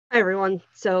Hi, everyone.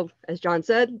 So as John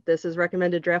said, this is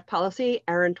recommended draft policy,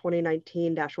 ARIN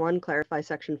 2019-1, clarify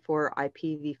section 4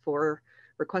 IPv4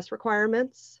 request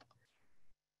requirements.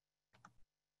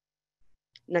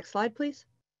 Next slide, please.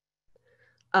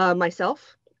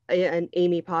 Myself and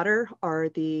Amy Potter are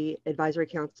the advisory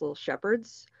council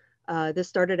shepherds. This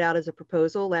started out as a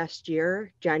proposal last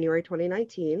year, January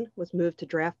 2019, was moved to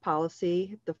draft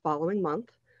policy the following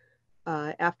month.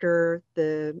 After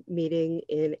the meeting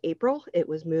in April, it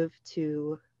was moved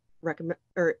to recommend,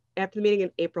 or after the meeting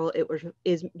in April,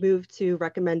 is moved to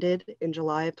recommended in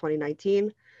July of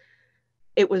 2019.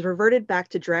 It was reverted back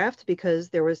to draft because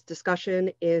there was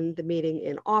discussion in the meeting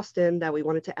in Austin that we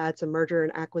wanted to add some merger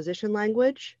and acquisition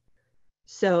language.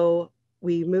 So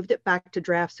we moved it back to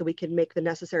draft so we could make the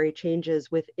necessary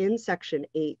changes within section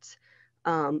 8,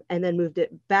 and then moved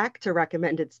it back to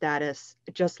recommended status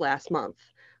just last month.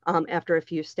 After a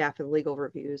few staff and legal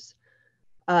reviews.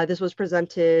 This was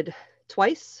presented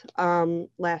twice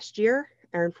last year,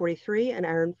 ARIN 43 and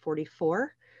ARIN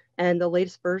 44, and the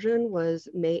latest version was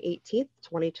May 18th,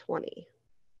 2020.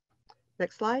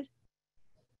 Next slide.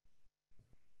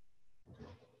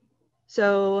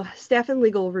 So staff and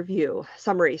legal review,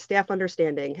 summary, staff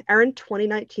understanding. ARIN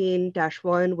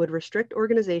 2019-1 would restrict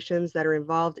organizations that are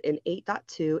involved in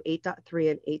 8.2,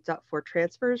 8.3, and 8.4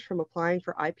 transfers from applying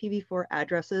for IPv4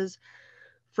 addresses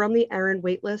from the ARIN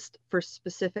waitlist for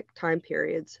specific time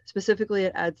periods. Specifically,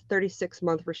 it adds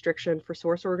 36-month restriction for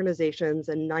source organizations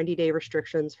and 90-day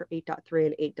restrictions for 8.3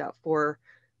 and 8.4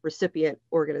 recipient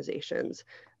organizations.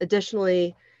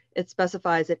 Additionally, it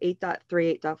specifies that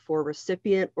 8.3, 8.4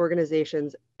 recipient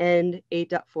organizations and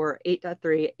 8.4,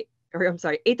 8.3, or I'm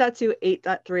sorry, 8.2,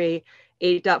 8.3,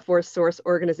 8.4 source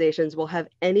organizations will have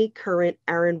any current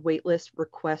ARIN waitlist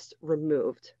request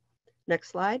removed. Next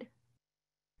slide.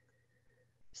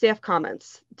 Staff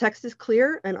comments. Text is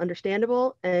clear and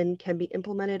understandable and can be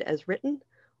implemented as written.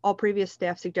 All previous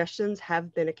staff suggestions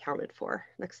have been accounted for.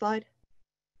 Next slide.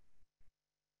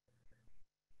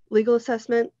 Legal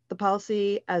assessment. The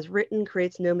policy as written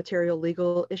creates no material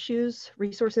legal issues.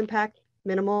 Resource impact,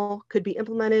 minimal, could be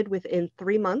implemented within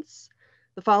 3 months.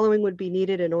 The following would be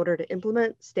needed in order to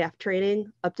implement: staff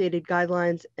training, updated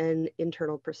guidelines and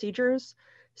internal procedures,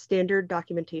 standard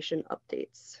documentation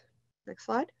updates. Next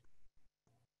slide.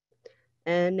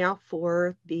 And now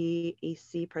for the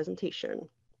AC presentation.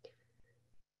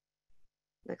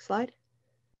 Next slide.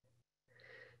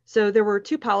 So there were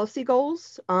 2 policy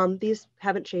goals. These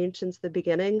haven't changed since the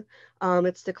beginning.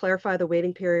 It's to clarify the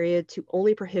waiting period to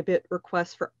only prohibit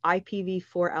requests for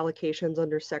IPv4 allocations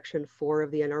under Section 4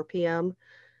 of the NRPM,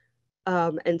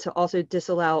 and to also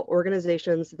disallow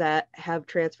organizations that have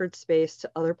transferred space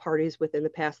to other parties within the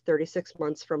past 36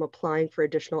 months from applying for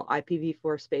additional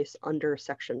IPv4 space under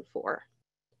Section 4.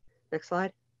 Next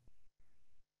slide.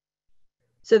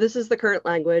 So this is the current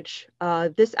language.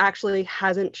 This actually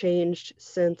hasn't changed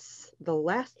since the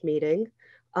last meeting.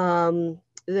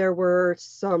 There were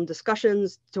some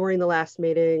discussions during the last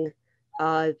meeting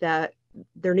that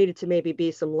there needed to maybe be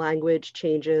some language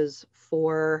changes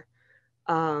for,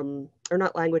 or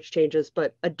not language changes,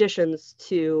 but additions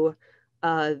to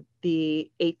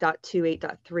the 8.2,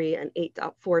 8.3, and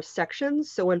 8.4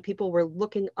 sections. So when people were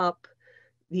looking up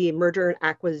the merger and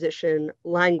acquisition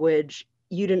language,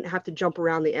 you didn't have to jump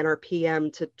around the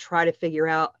NRPM to try to figure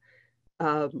out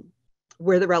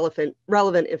where the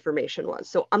relevant information was.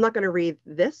 So I'm not going to read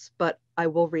this, but I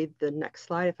will read the next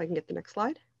slide if I can get the next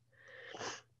slide.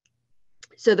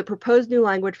 So the proposed new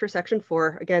language for Section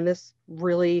 4, again, this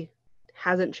really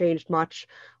hasn't changed much.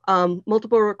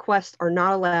 Multiple requests are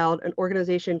not allowed. An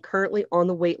organization currently on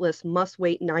the wait list must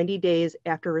wait 90 days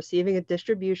after receiving a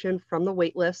distribution from the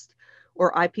wait list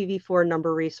or IPv4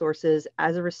 number resources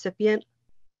as a recipient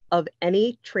of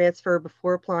any transfer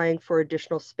before applying for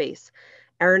additional space.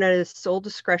 ARIN at its sole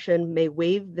discretion may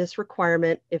waive this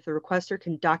requirement if the requester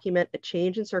can document a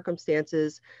change in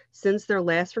circumstances since their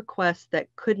last request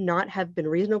that could not have been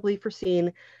reasonably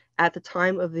foreseen at the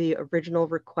time of the original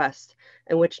request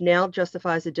and which now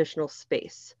justifies additional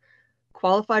space.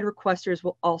 Qualified requesters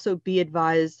will also be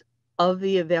advised of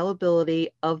the availability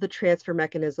of the transfer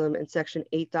mechanism in Section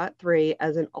 8.3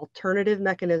 as an alternative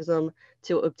mechanism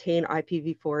to obtain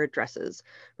IPv4 addresses.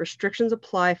 Restrictions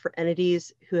apply for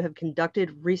entities who have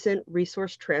conducted recent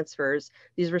resource transfers.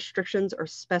 These restrictions are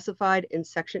specified in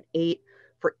Section 8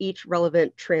 for each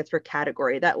relevant transfer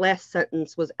category. That last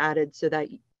sentence was added so that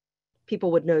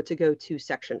people would know to go to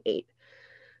Section 8.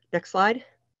 Next slide.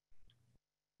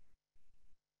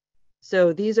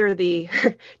 So these are the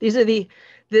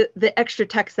the extra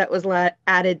text that was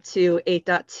added to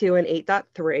 8.2 and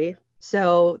 8.3.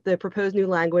 So the proposed new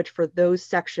language for those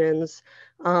sections,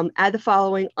 add the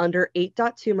following under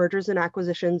 8.2 mergers and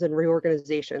acquisitions and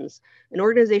reorganizations. An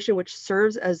organization which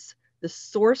serves as the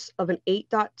source of an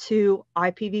 8.2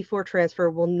 IPv4 transfer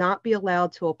will not be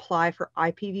allowed to apply for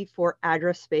IPv4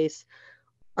 address space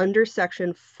under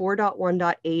section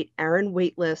 4.1.8 ARIN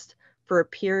waitlist for a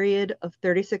period of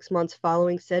 36 months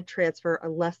following said transfer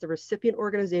unless the recipient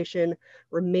organization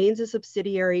remains a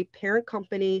subsidiary, parent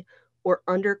company, or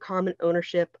under common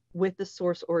ownership with the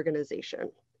source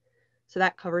organization. So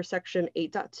that covers section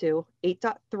 8.2.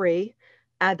 8.3,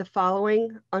 add the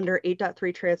following under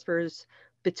 8.3 transfers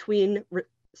between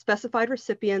specified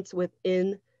recipients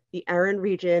within the ARIN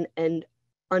region and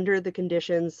under the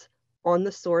conditions on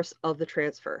the source of the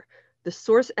transfer. The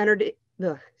source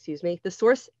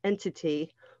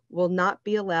entity will not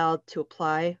be allowed to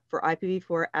apply for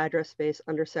IPv4 address space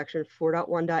under section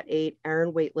 4.1.8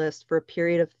 ARIN waitlist for a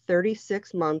period of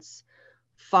 36 months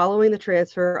following the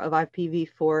transfer of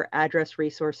IPv4 address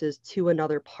resources to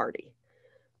another party.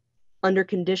 Under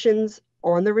conditions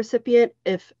on the recipient,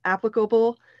 if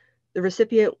applicable, the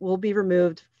recipient will be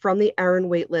removed from the ARIN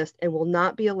waitlist and will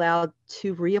not be allowed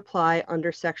to reapply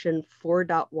under section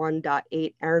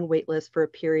 4.1.8 ARIN waitlist for a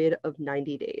period of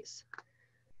 90 days.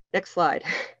 Next slide.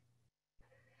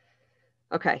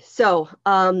 Okay, so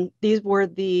these were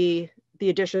the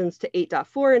additions to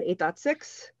 8.4 and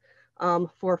 8.6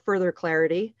 for further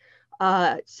clarity.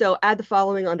 So add the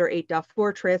following under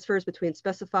 8.4, transfers between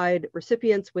specified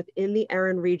recipients within the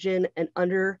ARIN region and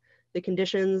under the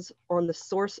conditions on the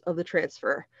source of the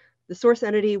transfer. The source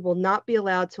entity will not be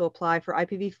allowed to apply for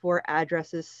IPv4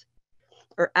 addresses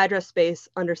or address space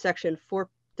under section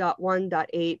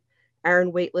 4.1.8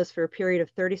 ARIN waitlist for a period of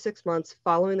 36 months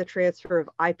following the transfer of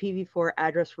IPv4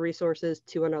 address resources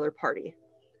to another party.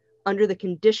 Under the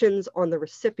conditions on the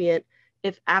recipient,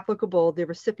 if applicable, the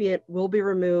recipient will be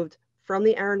removed from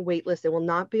the ARIN waitlist and will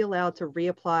not be allowed to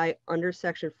reapply under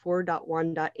section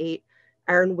 4.1.8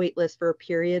 ARIN waitlist for a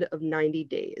period of 90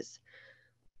 days.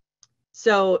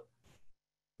 So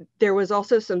there was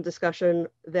also some discussion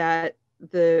that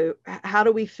how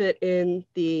do we fit in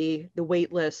the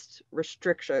waitlist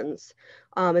restrictions?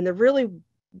 And there really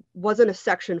wasn't a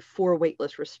section for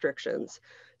waitlist restrictions.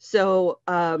 So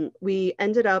we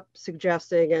ended up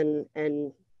suggesting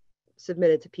and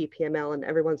submitted to PPML, and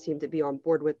everyone seemed to be on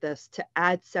board with this, to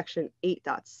add section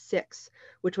 8.6,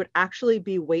 which would actually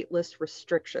be waitlist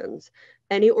restrictions.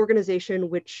 Any organization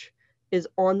which is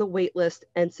on the waitlist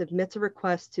and submits a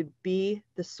request to be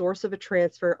the source of a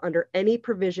transfer under any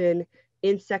provision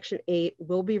in section 8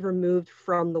 will be removed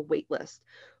from the waitlist.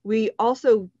 We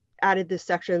also added this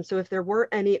section, so if there were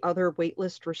any other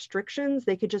waitlist restrictions,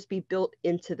 they could just be built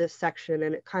into this section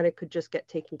and it kind of could just get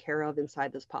taken care of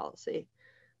inside this policy.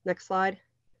 Next slide.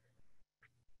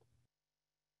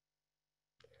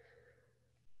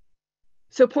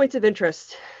 So points of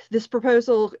interest. This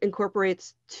proposal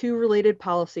incorporates two related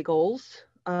policy goals,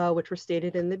 which were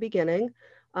stated in the beginning.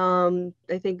 I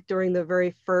think during the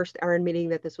very first ARIN meeting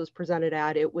that this was presented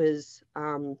at, it was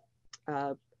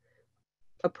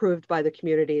approved by the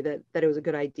community that it was a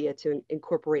good idea to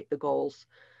incorporate the goals.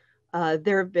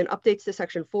 There have been updates to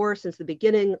section 4 since the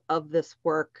beginning of this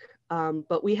work,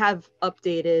 but we have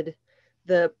updated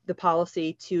the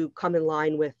policy to come in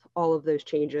line with all of those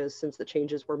changes since the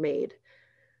changes were made.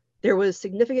 There was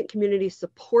significant community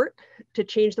support to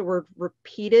change the word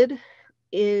repeated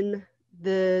in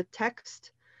the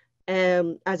text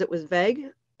as it was vague.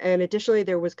 And additionally,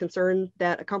 there was concern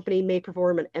that a company may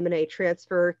perform an M&A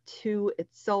transfer to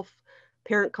itself,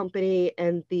 parent company,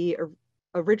 and the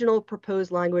original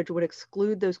proposed language would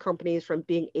exclude those companies from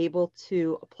being able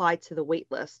to apply to the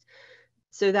waitlist.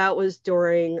 So that was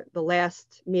during the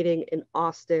last meeting in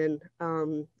Austin.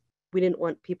 We didn't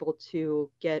want people to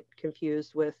get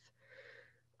confused with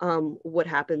what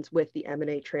happens with the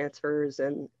M&A transfers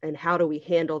and how do we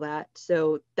handle that.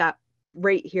 So that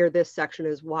right here, this section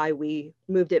is why we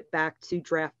moved it back to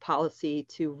draft policy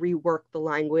to rework the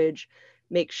language,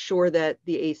 make sure that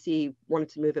the AC wanted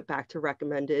to move it back to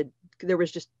recommended. There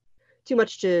was just too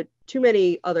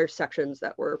many other sections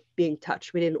that were being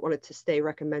touched. We didn't want it to stay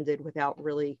recommended without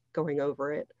really going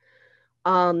over it.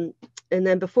 And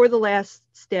then before the last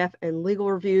staff and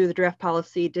legal review, the draft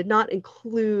policy did not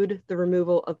include the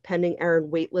removal of pending ARIN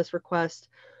waitlist requests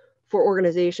for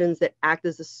organizations that act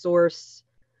as a source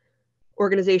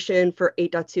organization for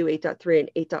 8.2, 8.3, and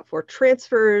 8.4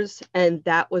 transfers. And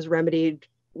that was remedied,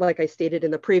 like I stated in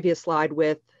the previous slide,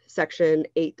 with section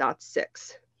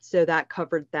 8.6. So that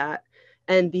covered that.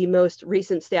 And the most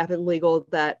recent staff and legal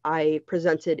that I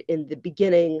presented in the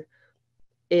beginning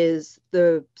is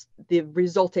the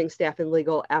resulting staff and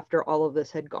legal after all of this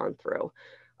had gone through.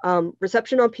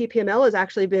 Reception on PPML has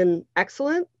actually been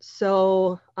excellent.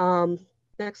 So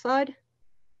next slide.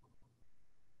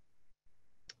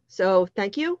 So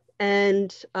thank you.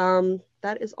 And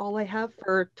that is all I have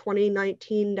for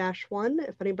 2019-1.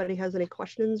 If anybody has any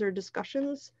questions or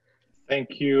discussions.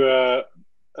 Thank you,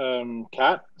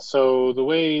 Kat. So the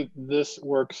way this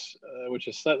works, which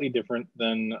is slightly different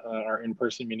than our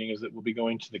in-person meeting, is that we'll be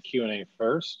going to the Q&A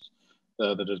first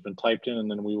that has been typed in,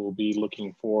 and then we will be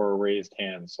looking for raised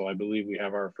hands. So I believe we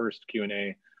have our first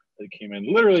Q&A that came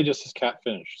in literally just as Kat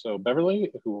finished. So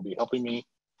Beverly, who will be helping me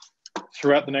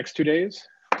throughout the next 2 days.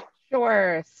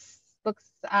 Sure.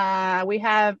 Looks, we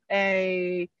have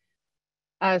a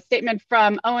statement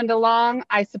from Owen DeLong.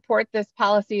 I support this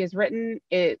policy as written.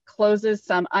 It closes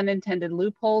some unintended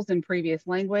loopholes in previous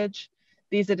language.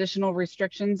 These additional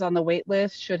restrictions on the wait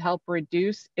list should help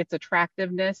reduce its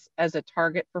attractiveness as a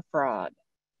target for fraud.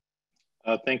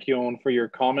 Thank you, Owen, for your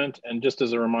comment. And just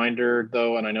as a reminder,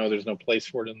 though, and I know there's no place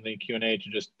for it in the Q&A, to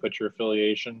just put your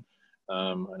affiliation.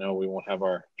 I know we won't have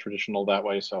our traditional that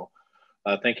way, so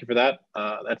thank you for that.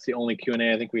 That's the only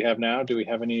Q&A I think we have now. Do we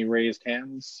have any raised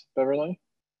hands, Beverly?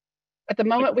 At the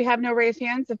moment, we have no raised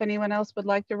hands. If anyone else would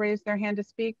like to raise their hand to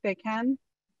speak, they can.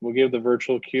 We'll give the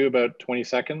virtual queue about 20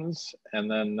 seconds.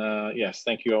 And then, yes,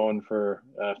 thank you, Owen, for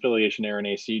affiliation ARIN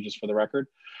AC, just for the record.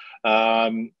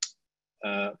 We'll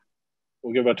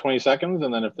give about 20 seconds,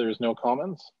 and then if there's no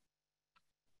comments.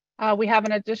 We have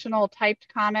an additional typed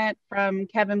comment from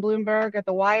Kevin Bloomberg at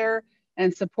The Wire,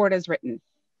 and support as written.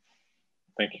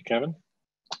 Thank you, Kevin.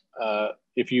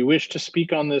 If you wish to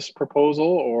speak on this proposal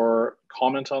or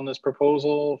comment on this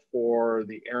proposal for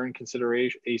the ARIN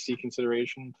consideration, AC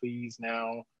consideration, please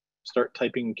now start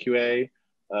typing QA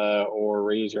or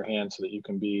raise your hand so that you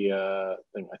can be, I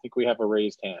think we have a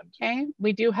raised hand. Okay,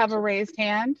 we do have a raised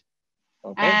hand.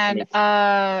 Okay. And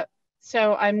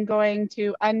so I'm going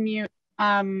to unmute.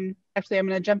 Actually, I'm going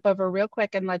to jump over real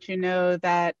quick and let you know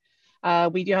that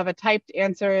we do have a typed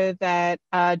answer that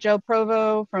Joe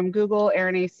Provo from Google,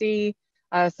 ARIN AC,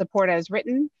 support as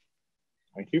written.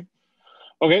 Thank you.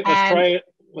 Okay,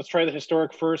 let's try the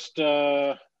historic first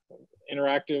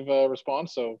interactive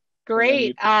response. So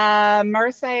great.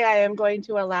 Marcy, I am going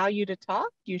to allow you to talk.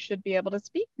 You should be able to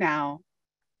speak now.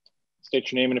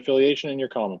 State your name and affiliation and your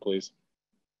comment, please.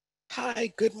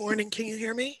 Hi, good morning. Can you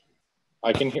hear me?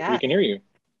 I can. We can hear you.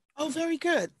 Oh, very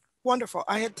good. Wonderful.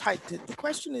 I had typed it. The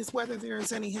question is whether there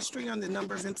is any history on the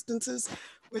number of instances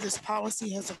where this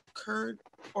policy has occurred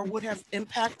or would have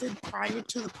impacted prior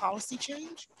to the policy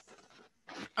change.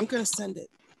 I'm going to send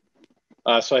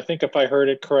it. So I think if I heard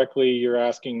it correctly, you're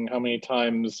asking how many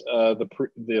times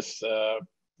this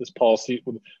policy,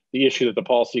 the issue that the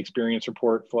policy experience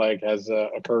report flag has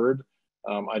occurred.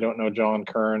 I don't know John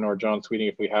Kern or John Sweeting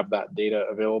if we have that data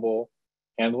available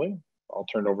handling. I'll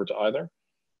turn it over to either.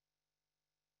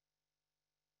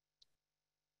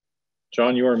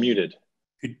 John, you are muted.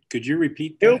 Could you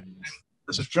repeat that?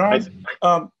 This is John.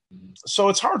 So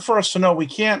it's hard for us to know. We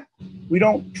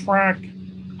don't track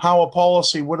how a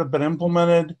policy would have been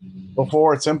implemented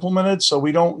before it's implemented. So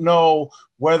we don't know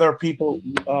whether people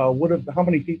how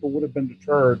many people would have been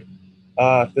deterred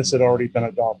if this had already been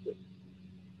adopted.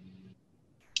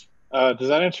 Does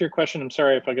that answer your question? I'm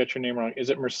sorry if I got your name wrong. Is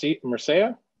it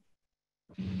Marcia?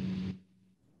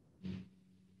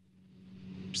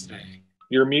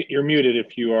 You're muted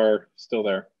if you are still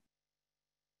there.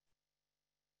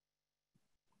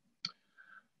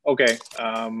 Okay,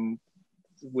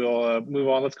 we'll move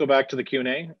on. Let's go back to the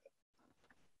Q&A.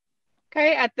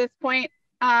 Okay, at this point,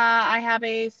 I have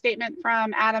a statement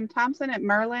from Adam Thompson at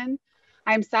Merlin.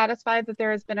 I'm satisfied that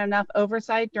there has been enough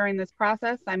oversight during this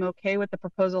process. I'm okay with the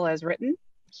proposal as written.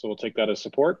 So we'll take that as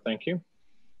support. Thank you.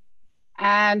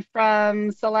 And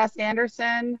from Celeste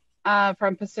Anderson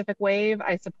from Pacific Wave,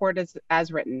 I support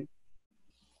as written.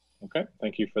 Okay,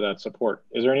 thank you for that support.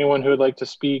 Is there anyone who would like to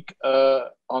speak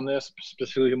on this,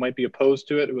 specifically who might be opposed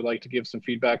to it, who would like to give some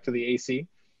feedback to the AC?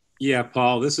 Yeah,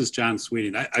 Paul, this is John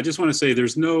Sweeting. I just want to say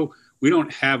we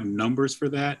don't have numbers for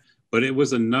that, but it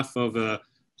was enough of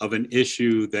an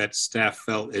issue that staff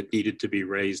felt it needed to be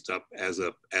raised up as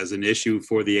an issue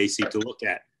for the AC to look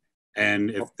at.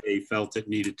 And if they felt it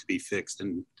needed to be fixed,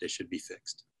 then it should be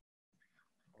fixed.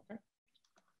 Okay,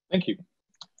 thank you.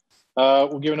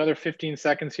 We'll give another 15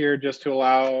 seconds here just to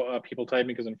allow people typing,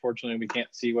 because unfortunately we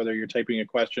can't see whether you're typing a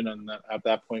question, and at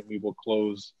that point we will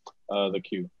close the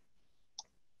queue.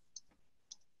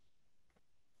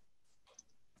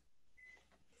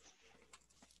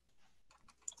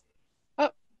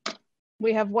 Oh,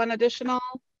 we have one additional.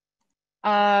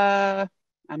 I'm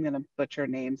I'm going to butcher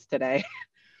names today.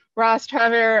 Ross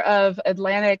Trevor of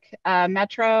Atlantic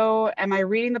Metro. Am I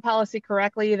reading the policy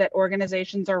correctly that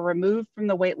organizations are removed from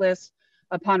the wait list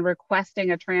upon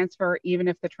requesting a transfer, even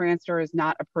if the transfer is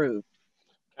not approved?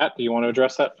 Kat, do you want to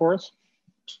address that for us?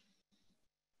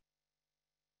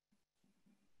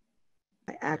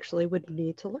 I actually would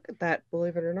need to look at that,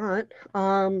 believe it or not.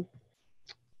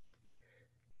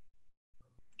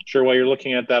 Sure, while you're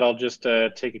looking at that, I'll just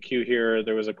take a cue here.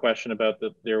 There was a question about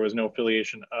that there was no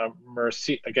affiliation.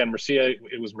 Marcia,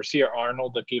 it was Marcia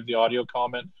Arnold that gave the audio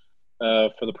comment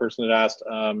for the person that asked.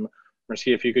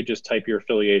 Marcia, if you could just type your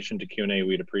affiliation to Q&A,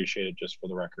 we'd appreciate it just for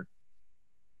the record.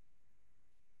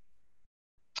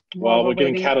 While we're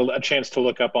giving Kat a chance to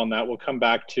look up on that, we'll come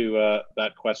back to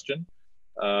that question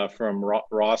from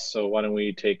Ross. So why don't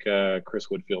we take Chris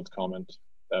Woodfield's comment?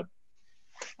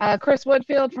 Chris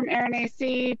Woodfield from ARIN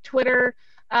AC, Twitter,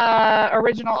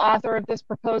 original author of this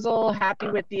proposal, happy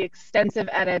with the extensive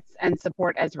edits and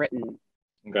support as written.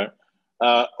 Okay.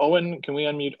 Owen, can we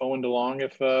unmute Owen DeLong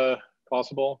if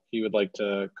possible? He would like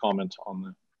to comment on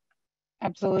the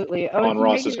absolutely Owen, on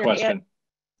Ross's question.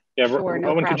 Yeah, sure, no Owen,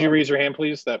 problem. Could you raise your hand,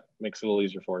 please? That makes it a little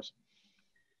easier for us.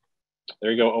 There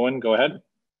you go, Owen. Go ahead.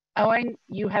 Owen,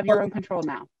 you have your own control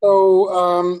now.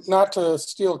 So not to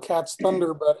steal Kat's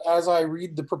thunder, but as I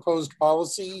read the proposed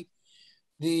policy,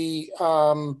 the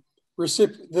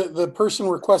person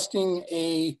requesting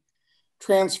a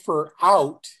transfer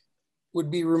out would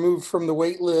be removed from the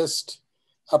wait list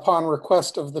upon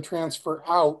request of the transfer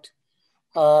out,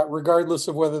 regardless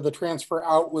of whether the transfer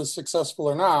out was successful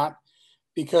or not.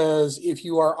 Because if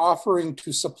you are offering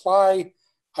to supply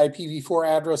IPv4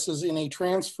 addresses in a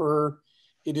transfer,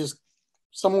 it is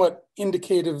somewhat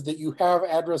indicative that you have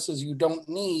addresses you don't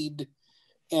need.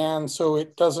 And so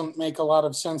it doesn't make a lot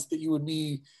of sense that you would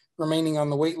be remaining on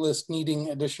the wait list needing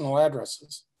additional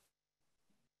addresses.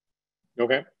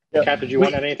 Okay. Yeah. Kat, did you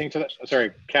want to add anything to that?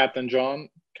 Sorry, Kat, then John.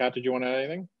 Kat, did you want to add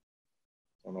anything?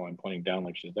 I don't know, I'm pointing down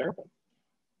like she's there, but.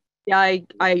 Yeah,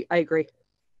 I agree.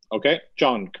 Okay,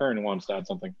 John Kern wants to add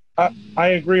something. I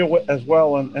agree as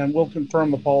well, and we'll confirm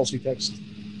the policy text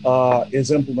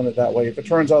is implemented that way. If it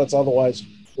turns out it's otherwise,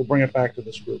 we'll bring it back to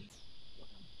this group.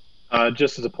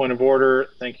 Just as a point of order,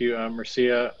 thank you,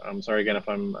 Marcia. I'm sorry again if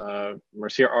I'm,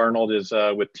 Marcia Arnold is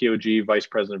with TOG, Vice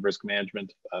President of Risk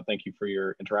Management. Thank you for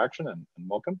your interaction and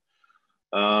welcome.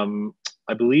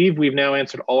 I believe we've now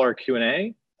answered all our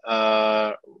Q&A.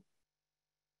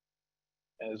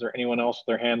 Is there anyone else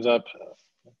with their hands up?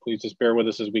 Please just bear with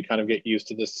us as we kind of get used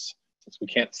to this, since we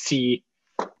can't see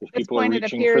if people are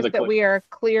reaching for the that we are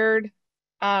cleared.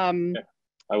 Okay.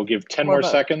 I will give 10 more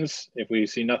seconds. If we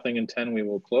see nothing in 10, we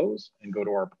will close and go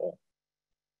to our poll.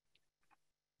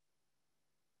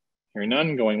 Hearing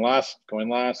none, going last.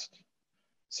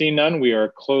 Seeing none, we are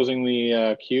closing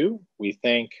the queue. We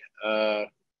thank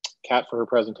Kat for her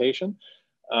presentation.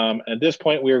 At this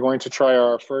point, we are going to try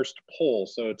our first poll.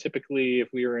 So typically, if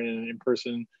we were in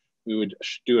person, we would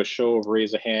do a show of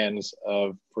raise of hands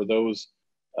for those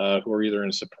who are either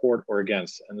in support or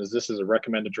against. And as this is a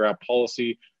recommended draft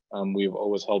policy, we've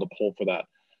always held a poll for that.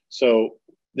 So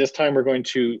this time we're going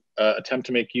to attempt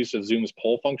to make use of Zoom's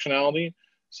poll functionality.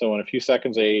 So in a few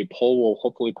seconds, a poll will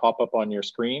hopefully pop up on your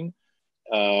screen.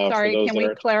 Sorry, can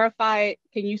we clarify?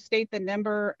 Can you state the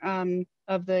number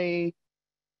of the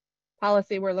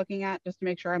policy we're looking at, just to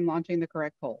make sure I'm launching the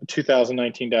correct poll?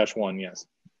 2019-1, yes.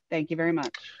 Thank you very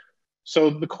much.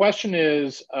 So the question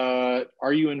is,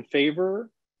 are you in favor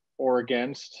or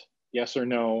against, yes or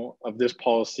no, of this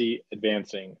policy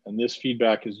advancing? And this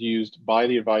feedback is used by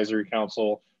the advisory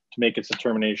council to make its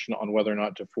determination on whether or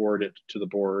not to forward it to the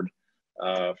board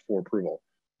for approval.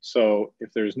 So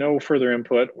if there's no further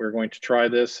input, we're going to try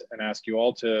this and ask you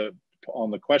all to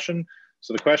on the question.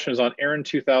 So the question is on ARIN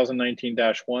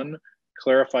 2019-1,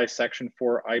 clarify section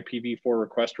 4 IPv4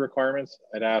 request requirements.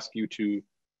 I'd ask you to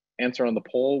answer on the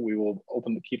poll. We will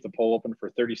keep the poll open for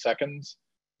 30 seconds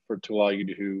to allow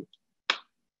you to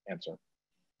answer.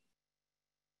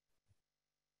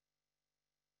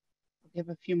 I'll give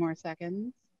a few more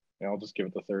seconds. Yeah, I'll just give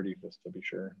it the 30 just to be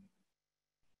sure.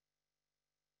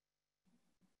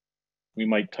 We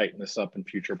might tighten this up in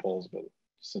future polls, but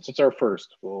since it's our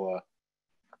first, we'll.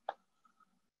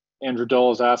 Andrew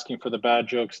Dole is asking for the bad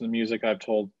jokes and the music. I've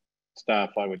told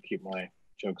staff I would keep my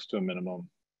jokes to a minimum.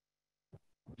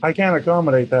 I can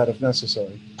accommodate that if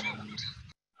necessary.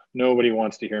 Nobody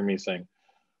wants to hear me sing.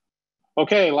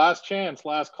 Okay, last chance,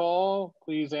 last call.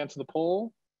 Please answer the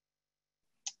poll.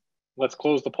 Let's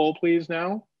close the poll, please,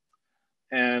 now.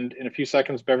 And in a few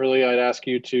seconds, Beverly, I'd ask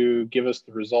you to give us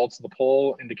the results of the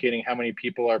poll, indicating how many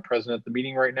people are present at the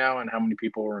meeting right now and how many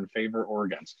people are in favor or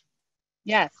against.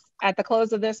 Yes. At the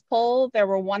close of this poll, there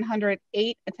were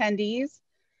 108 attendees.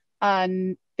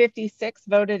 56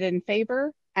 voted in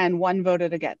favor and 1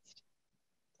 voted against.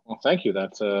 Well, thank you.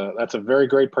 That's a very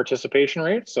great participation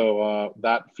rate. So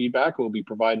that feedback will be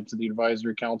provided to the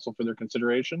advisory council for their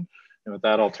consideration. And with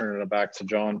that, I'll turn it back to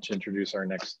John to introduce our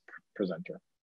next presenter.